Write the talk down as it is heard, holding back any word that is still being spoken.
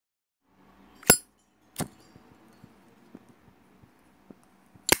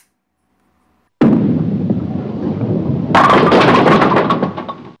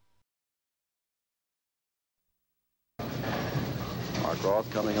Roth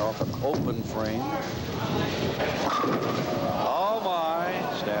coming off an open frame. Oh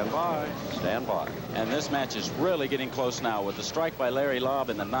my, stand by, stand by. And this match is really getting close now with the strike by Larry Lobb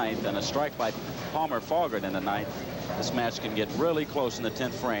in the 9th and a strike by Palmer Fogart in the 9th. This match can get really close in the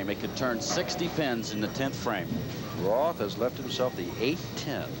 10th frame. It could turn 60 pins in the 10th frame. Roth has left himself the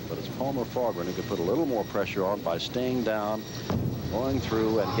 8-10, but it's Palmer Fogart who could put a little more pressure on by staying down, going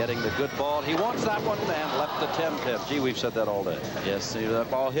through and getting the good ball. He wants that one and left the 10 pin. Gee, we've said that all day. Yes, see,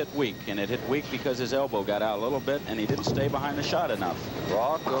 that ball hit weak, and it hit weak because his elbow got out a little bit, and he didn't stay behind the shot enough.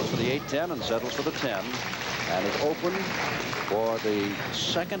 Roth goes for the 8-10 and settles for the 10, and is open for the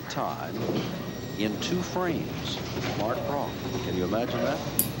 2nd time in 2 frames. Mark Roth. Can you imagine that?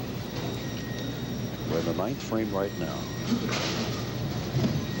 We're in the 9th frame right now.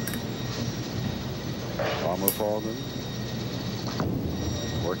 Palmer Fogart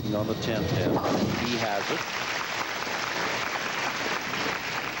working on the 10 pin. He has it.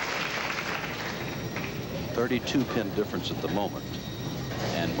 .32 pin difference at the moment.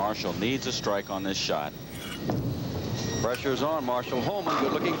 And Marshall needs a strike on this shot. Pressure's on. Marshall Holman,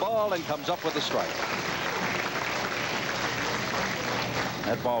 good-looking ball, and comes up with a strike.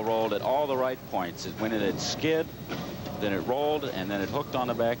 That ball rolled at all the right points. When it had skid, then it rolled, and then it hooked on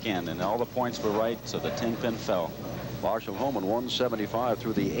the back end, and all the points were right, so the 10 pin fell. Marshall Holman 175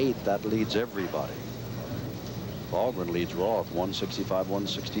 through the 8th. That leads everybody. Fogart leads Roth 165,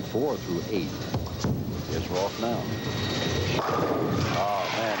 164 through 8. Here's Roth now. Oh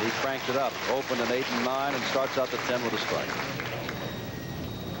man, he cranked it up. Open an 8 and 9 and starts out the 10 with a strike.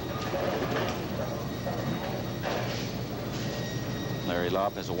 Larry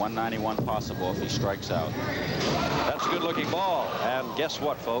Lobb has a 191 possible if he strikes out. That's a good-looking ball. And guess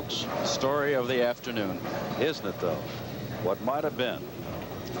what, folks? Story of the afternoon. Isn't it, though? What might have been.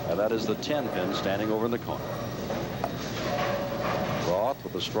 And that is the 10 pin standing over in the corner. Roth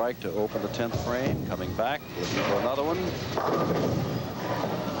with a strike to open the 10th frame. Coming back, looking for another one.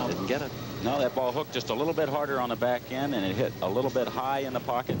 Didn't get it. No, that ball hooked just a little bit harder on the back end, and it hit a little bit high in the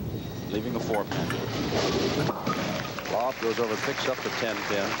pocket, leaving a 4 pin. Roth goes over and picks up the 10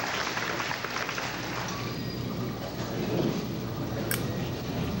 pin.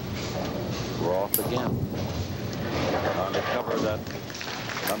 Roth again. Trying to cover that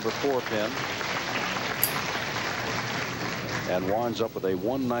number 4 pin. And winds up with a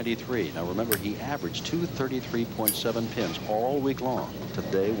 193. Now remember, he averaged 233.7 pins all week long.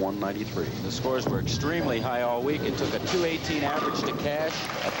 Today, 193. The scores were extremely high all week. It took a 218 average to cash,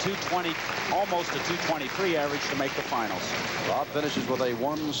 a 220, almost a 223 average to make the finals. Rob finishes with a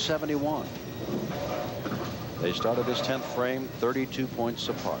 171. They started his 10th frame 32 points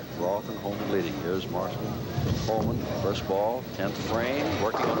apart. Roth and Holman leading. Here's Marshall Holman, first ball, 10th frame,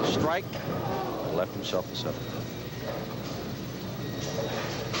 working on a strike. Left himself the 7th.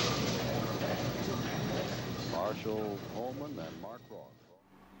 Marshall Holman and Mark Roth.